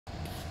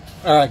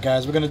Alright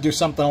guys, we're going to do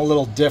something a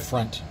little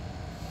different.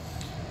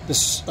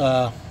 This is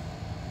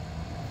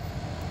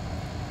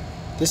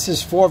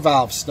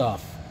 4-valve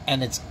stuff,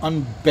 and it's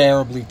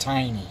unbearably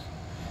tiny.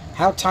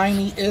 How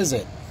tiny is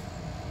it?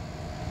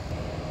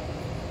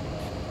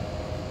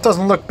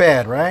 Doesn't look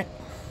bad, right?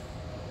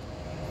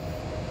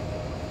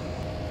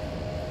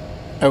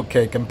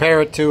 Okay, compare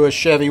it to a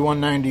Chevy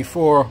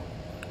 194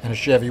 and a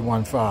Chevy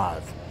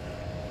 1.5.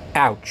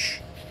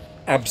 Ouch.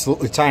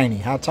 Absolutely tiny.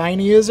 How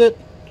tiny is it?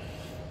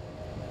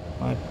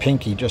 My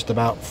pinky just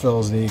about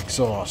fills the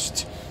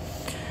exhaust.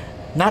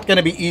 Not going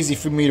to be easy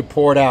for me to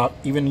pour it out,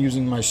 even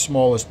using my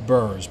smallest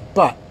burrs.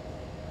 But,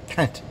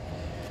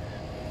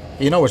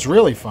 you know what's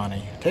really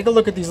funny? Take a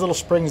look at these little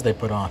springs they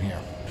put on here.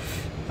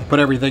 I put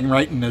everything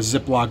right in a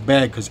Ziploc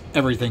bag because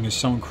everything is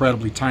so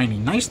incredibly tiny.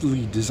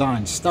 Nicely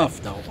designed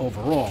stuff, though,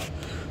 overall.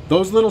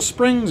 Those little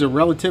springs are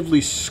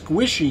relatively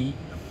squishy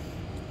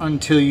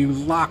until you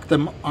lock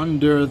them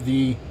under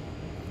the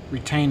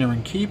retainer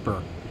and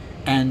keeper.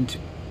 And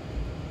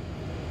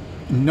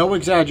no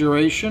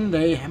exaggeration,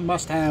 they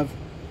must have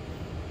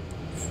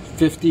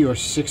 50 or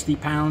 60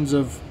 pounds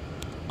of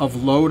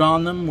load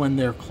on them when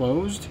they're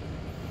closed.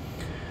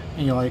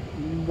 And you're like,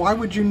 why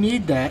would you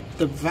need that?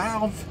 The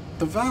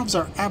valves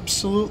are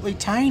absolutely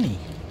tiny.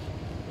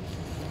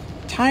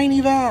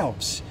 Tiny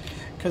valves.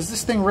 Because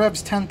this thing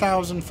revs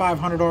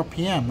 10,500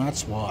 RPM,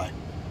 that's why.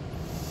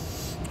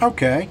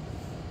 Okay.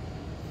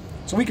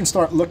 So we can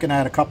start looking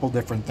at a couple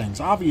different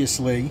things.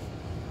 Obviously,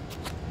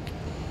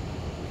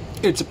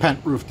 it's a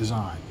pent roof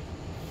design.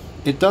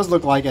 It does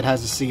look like it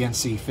has a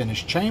CNC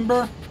finished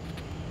chamber,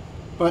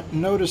 but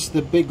notice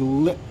the big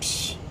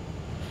lips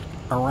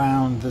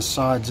around the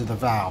sides of the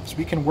valves.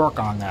 We can work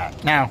on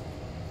that. Now,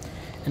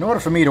 in order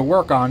for me to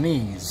work on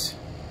these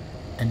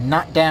and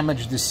not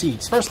damage the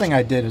seats, first thing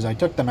I did is I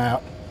took them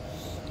out,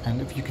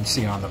 and if you can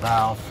see on the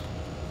valve,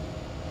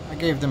 I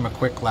gave them a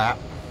quick lap.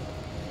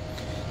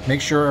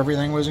 Make sure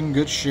everything was in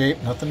good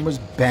shape, nothing was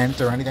bent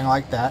or anything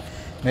like that.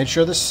 Made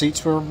sure the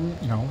seats were,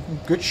 you know, in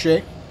good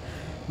shape.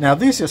 Now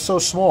these are so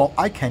small,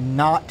 I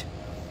cannot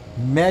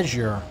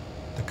measure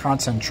the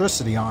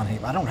concentricity on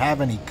here. I don't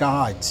have any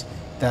guides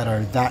that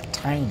are that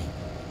tiny.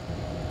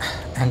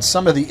 And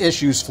some of the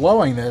issues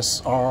flowing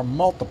this are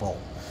multiple.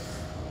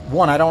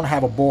 One, I don't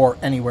have a bore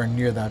anywhere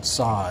near that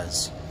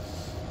size.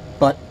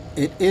 But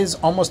it is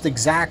almost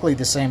exactly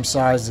the same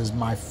size as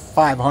my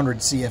 500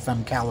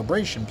 CFM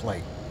calibration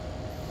plate.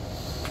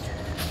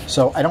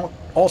 So I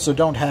also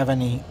don't have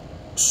any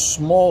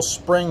small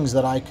springs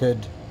that I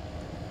could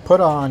put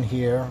on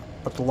here,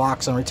 put the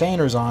locks and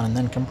retainers on, and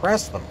then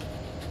compress them.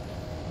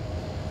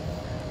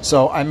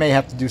 So I may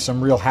have to do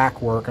some real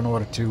hack work in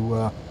order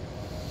to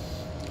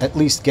at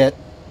least get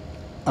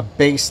a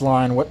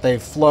baseline, what they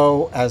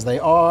flow as they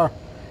are,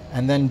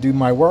 and then do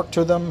my work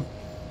to them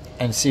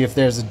and see if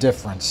there's a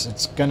difference.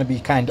 It's going to be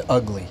kind of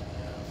ugly.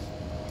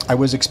 I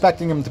was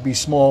expecting them to be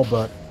small,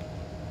 but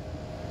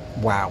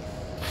wow.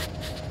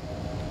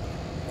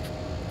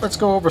 Let's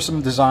go over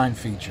some design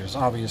features.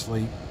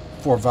 Obviously,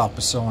 4-valve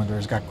per cylinder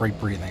has got great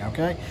breathing,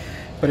 okay?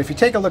 But if you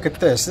take a look at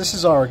this, this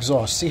is our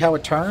exhaust. See how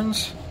it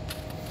turns?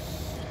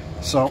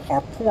 So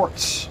our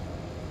ports,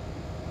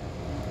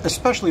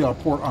 especially our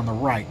port on the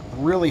right,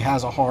 really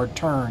has a hard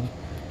turn,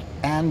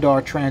 and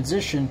our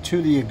transition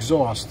to the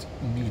exhaust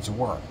needs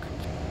work.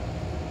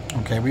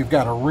 Okay, we've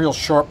got a real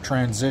sharp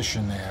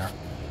transition there.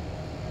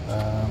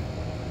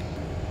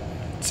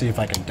 Let's see if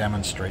I can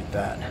demonstrate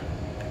that.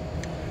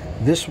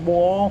 This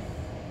wall,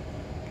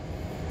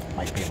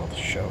 might be able to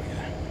show you,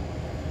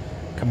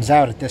 comes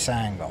out at this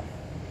angle.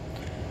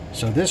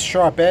 So this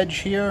sharp edge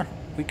here,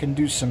 we can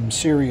do some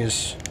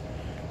serious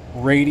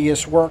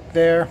radius work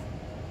there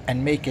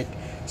and make it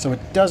so it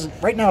doesn't,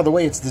 right now the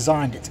way it's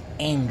designed, it's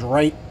aimed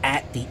right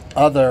at the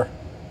other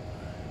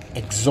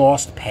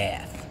exhaust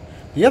path.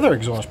 The other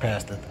exhaust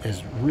path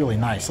is really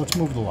nice. Let's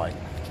move the light.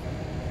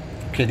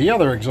 Okay, the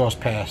other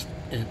exhaust path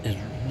is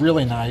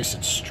really nice.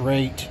 It's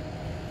straight,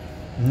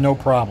 no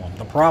problem.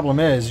 The problem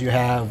is you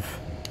have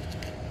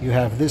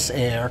this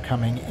air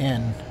coming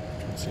in.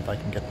 Let's see if I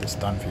can get this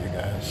done for you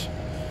guys.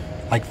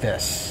 Like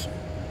this.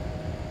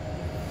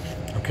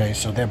 Okay,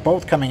 so they're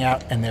both coming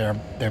out and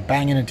they're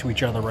banging into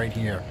each other right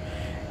here.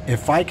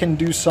 If I can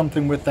do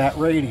something with that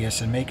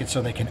radius and make it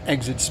so they can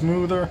exit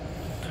smoother,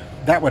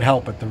 that would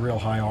help at the real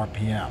high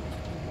RPM.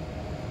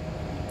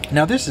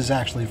 Now this is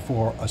actually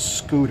for a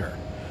scooter,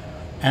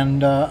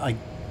 and I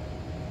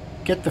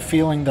get the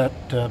feeling that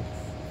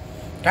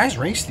guys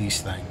race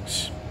these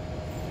things.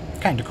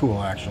 Kind of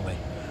cool, actually.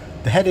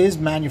 The head is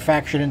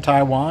manufactured in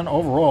Taiwan.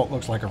 Overall, it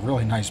looks like a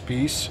really nice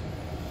piece.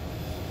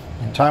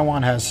 And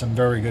Taiwan has some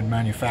very good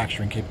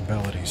manufacturing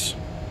capabilities.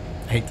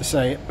 I hate to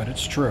say it, but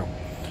it's true.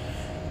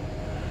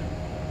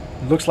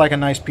 It looks like a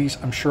nice piece.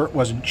 I'm sure it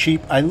wasn't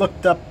cheap. I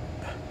looked up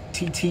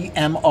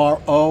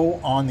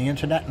TTMRO on the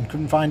internet and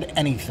couldn't find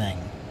anything.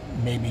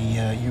 Maybe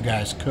you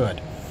guys could.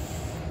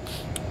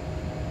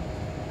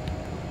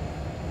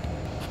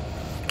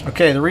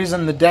 Okay, the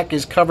reason the deck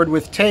is covered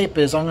with tape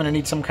is I'm going to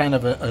need some kind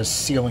of a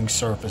sealing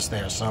surface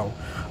there. So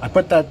I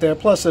put that there.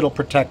 Plus it'll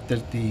protect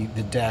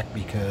the deck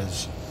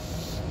because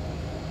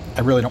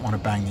I really don't want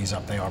to bang these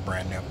up. They are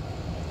brand new.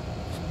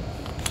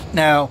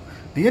 Now,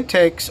 the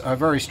intakes are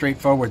very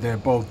straightforward. They're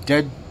both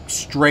dead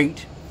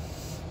straight,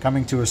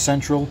 coming to a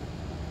central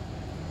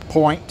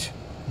point.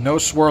 No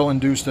swirl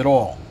induced at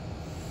all.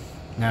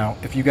 Now,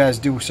 if you guys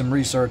do some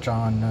research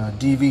on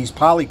DV's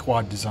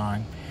polyquad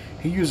design,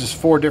 he uses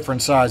 4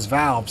 different size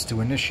valves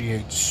to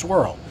initiate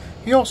swirl.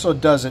 He also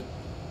does it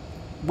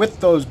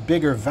with those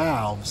bigger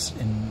valves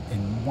in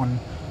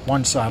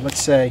one side. Let's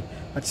say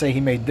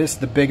he made this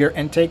the bigger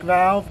intake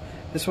valve.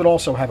 This would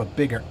also have a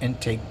bigger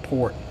intake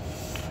port.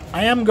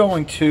 I am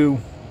going to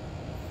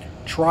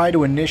try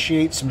to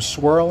initiate some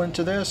swirl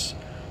into this,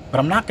 but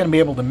I'm not going to be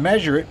able to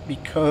measure it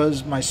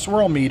because my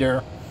swirl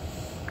meter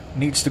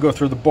needs to go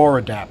through the bore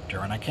adapter,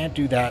 and I can't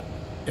do that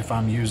if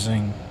I'm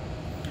using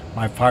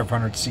my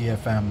 500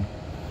 CFM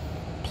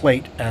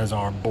plate as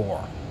our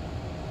bore.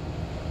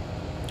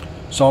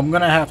 So I'm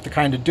going to have to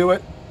kind of do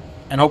it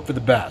and hope for the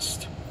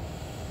best.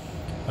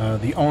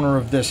 The owner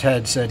of this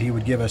head said he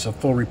would give us a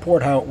full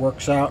report how it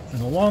works out in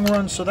the long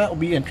run, so that will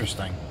be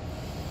interesting.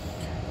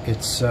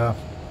 It's going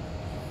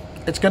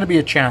to be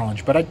a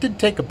challenge, but I did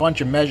take a bunch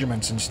of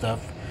measurements and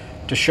stuff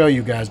to show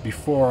you guys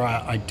before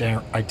I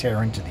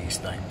tear into these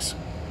things.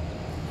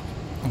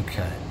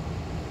 Okay,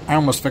 I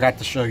almost forgot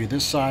to show you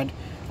this side.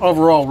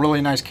 Overall,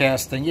 really nice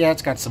casting. Yeah,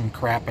 it's got some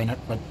crap in it,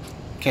 but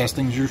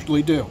castings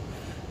usually do.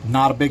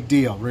 Not a big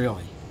deal,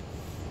 really.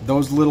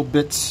 Those little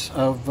bits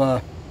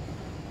of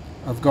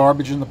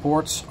garbage in the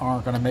ports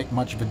aren't going to make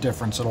much of a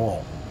difference at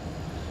all.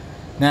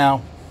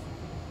 Now,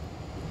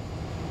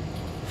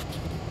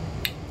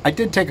 I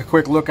did take a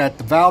quick look at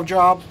the valve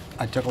job.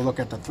 I took a look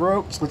at the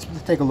throats. Let's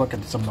take a look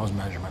at some of those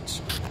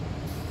measurements.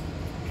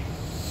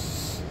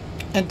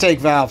 Intake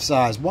valve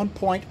size,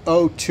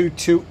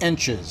 1.022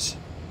 inches.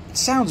 It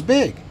sounds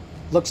big.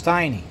 Looks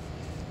tiny.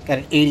 Got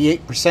an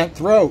 88%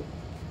 throat.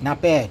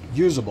 Not bad.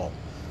 Usable.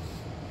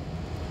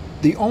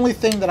 The only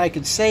thing that I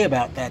could say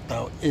about that,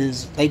 though,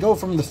 is they go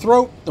from the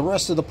throat, the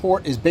rest of the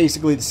port is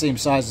basically the same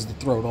size as the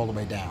throat all the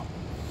way down.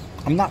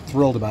 I'm not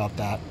thrilled about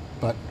that,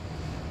 but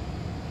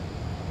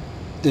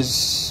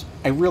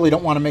I really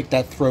don't want to make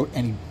that throat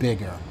any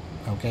bigger.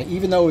 Okay,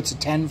 even though it's a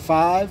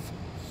 10.5,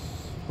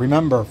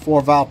 remember,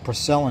 4 valve per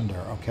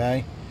cylinder,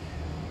 okay?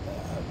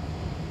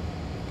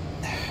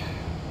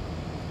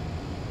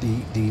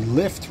 The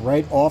lift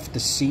right off the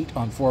seat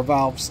on 4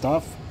 valve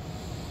stuff,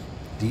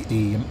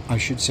 I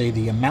should say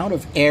the amount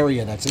of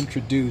area that's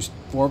introduced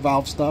 4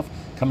 valve stuff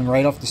coming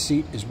right off the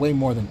seat is way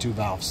more than 2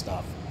 valve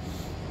stuff.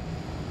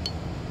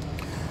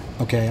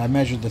 Okay, I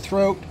measured the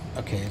throat.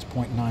 Okay, it's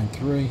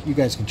 0.93. You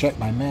guys can check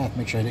my math,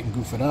 make sure I didn't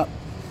goof it up.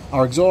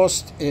 Our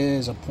exhaust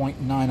is a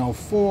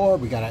 0.904.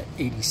 We got an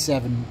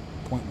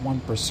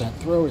 87.1%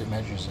 throat. It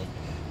measures at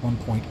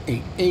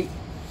 1.88.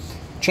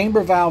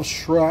 Chamber valve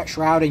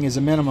shrouding is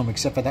a minimum,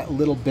 except for that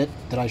little bit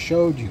that I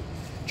showed you.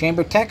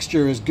 Chamber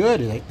texture is good.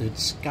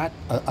 It's got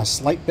a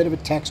slight bit of a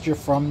texture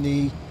from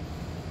the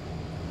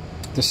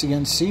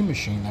CNC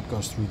machine that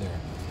goes through there.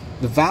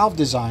 The valve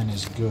design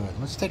is good.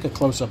 Let's take a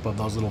close-up of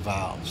those little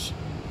valves.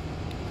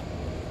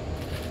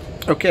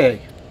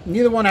 Okay,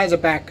 neither one has a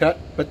back cut,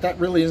 but that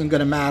really isn't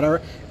going to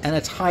matter, and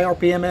it's high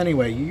RPM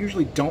anyway. You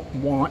usually don't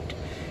want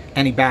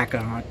any back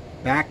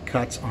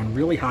cuts on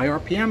really high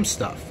RPM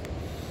stuff.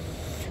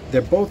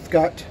 They're both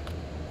got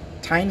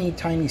tiny,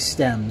 tiny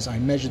stems. I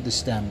measured the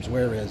stems.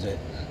 Where is it?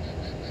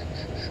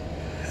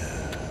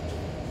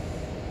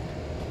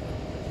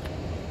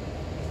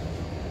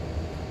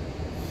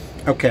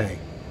 Okay,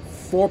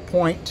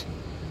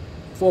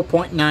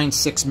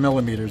 4.96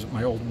 millimeters at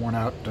my old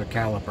worn-out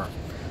caliper.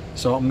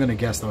 So I'm going to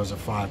guess those are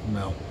 5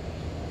 mil.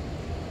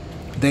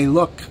 They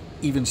look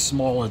even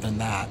smaller than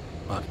that,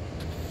 but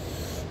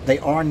they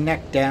are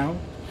neck down.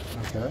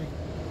 Okay.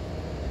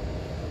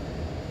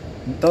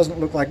 It doesn't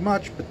look like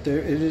much, but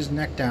it is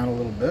neck down a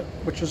little bit,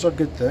 which is a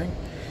good thing.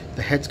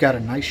 The head's got a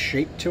nice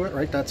shape to it,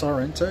 right? That's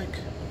our intake.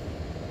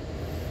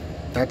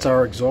 That's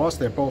our exhaust.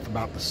 They're both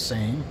about the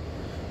same.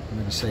 I'm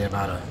going to say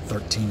about a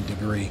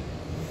 13-degree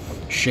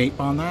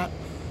shape on that.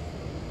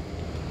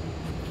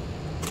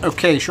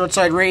 Okay, short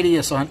side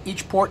radius on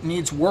each port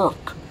needs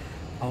work.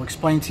 I'll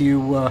explain to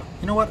you,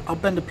 you know what, I'll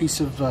bend a piece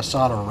of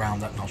solder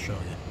around that and I'll show you.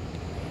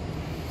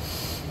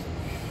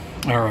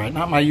 Alright,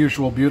 not my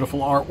usual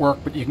beautiful artwork,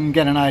 but you can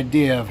get an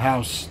idea of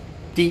how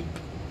deep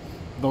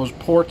those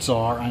ports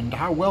are and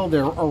how well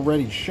they're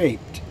already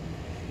shaped.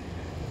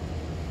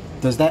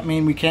 Does that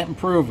mean we can't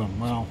improve them?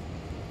 Well,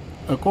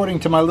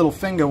 according to my little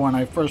finger when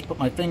I first put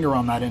my finger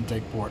on that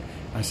intake port,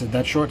 I said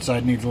that short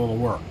side needs a little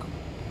work.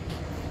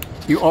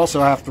 You also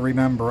have to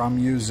remember I'm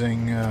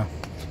using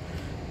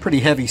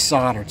pretty heavy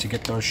solder to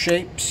get those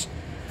shapes.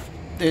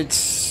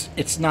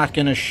 It's not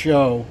going to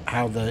show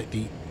how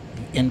the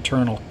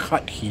internal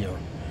cut here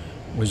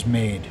was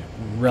made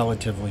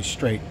relatively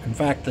straight. In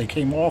fact, they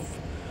came off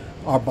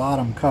our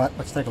bottom cut.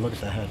 Let's take a look at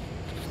the head.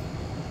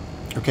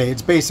 Okay,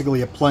 it's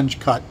basically a plunge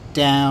cut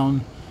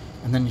down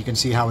And then you can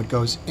see how it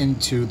goes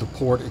into the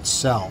port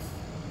itself.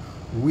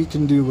 We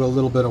can do a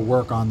little bit of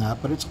work on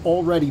that, but it's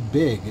already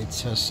big.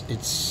 It's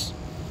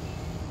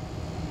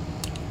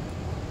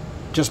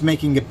just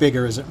making it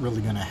bigger isn't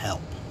really going to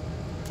help.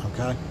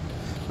 Okay,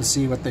 let's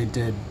see what they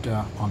did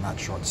on that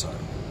short side.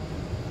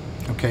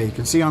 Okay, you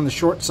can see on the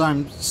short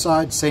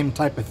side, same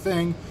type of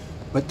thing,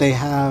 but they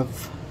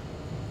have,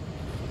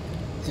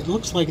 it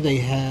looks like they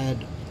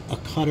had a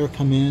cutter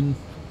come in.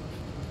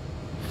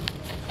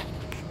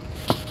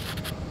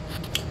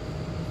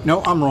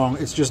 No, I'm wrong.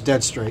 It's just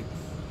dead straight.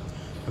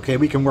 Okay,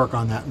 we can work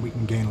on that and we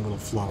can gain a little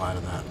flow out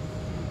of that.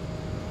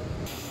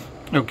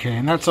 Okay,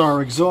 and that's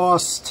our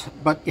exhaust,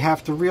 but you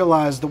have to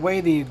realize the way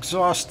the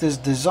exhaust is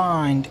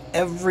designed,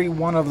 every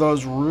one of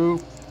those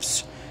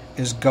roofs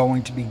is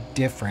going to be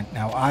different.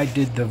 Now, I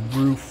did the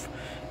roof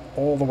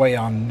all the way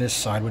on this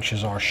side, which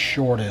is our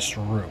shortest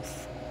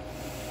roof.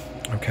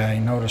 Okay,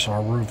 notice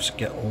our roofs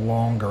get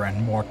longer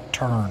and more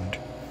turned.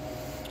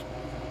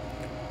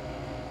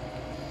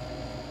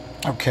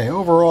 Okay,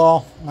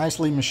 overall,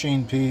 nicely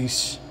machined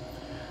piece.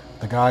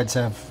 The guides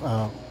have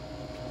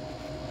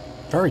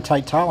very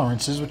tight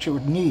tolerances, which you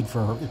would need for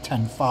a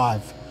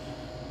 10.5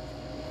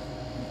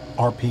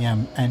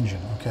 RPM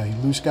engine. Okay,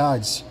 loose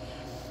guides,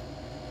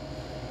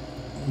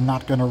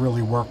 not going to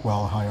really work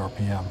well at high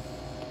RPM.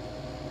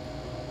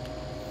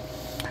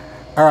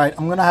 Alright,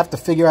 I'm going to have to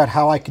figure out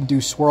how I can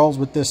do swirls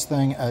with this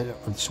thing.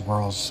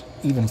 Swirls,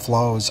 even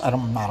flows.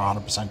 I'm not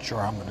 100% sure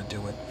how I'm going to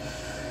do it.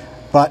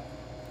 But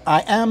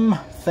I am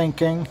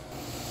thinking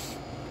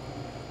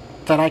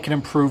that I can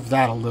improve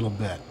that a little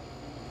bit.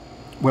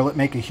 Will it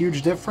make a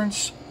huge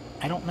difference?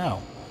 I don't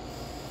know.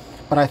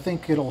 But I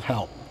think it'll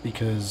help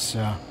because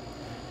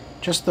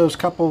just those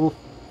couple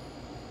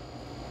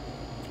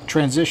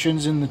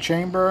transitions in the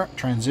chamber,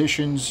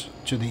 transitions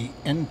to the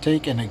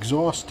intake and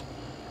exhaust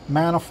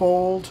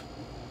manifold,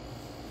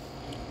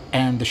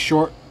 and the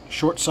short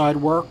side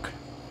work,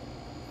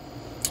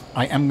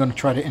 I am going to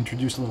try to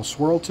introduce a little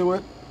swirl to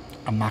it.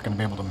 I'm not going to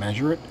be able to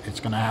measure it. It's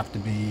going to have to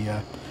be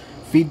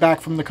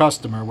feedback from the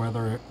customer,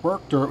 whether it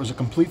worked or it was a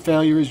complete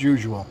failure as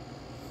usual.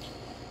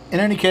 In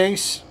any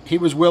case, he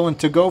was willing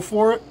to go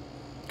for it.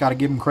 Got to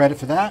give him credit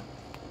for that.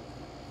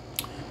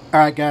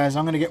 Alright guys,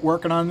 I'm going to get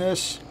working on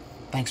this.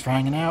 Thanks for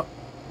hanging out.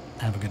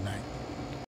 Have a good night.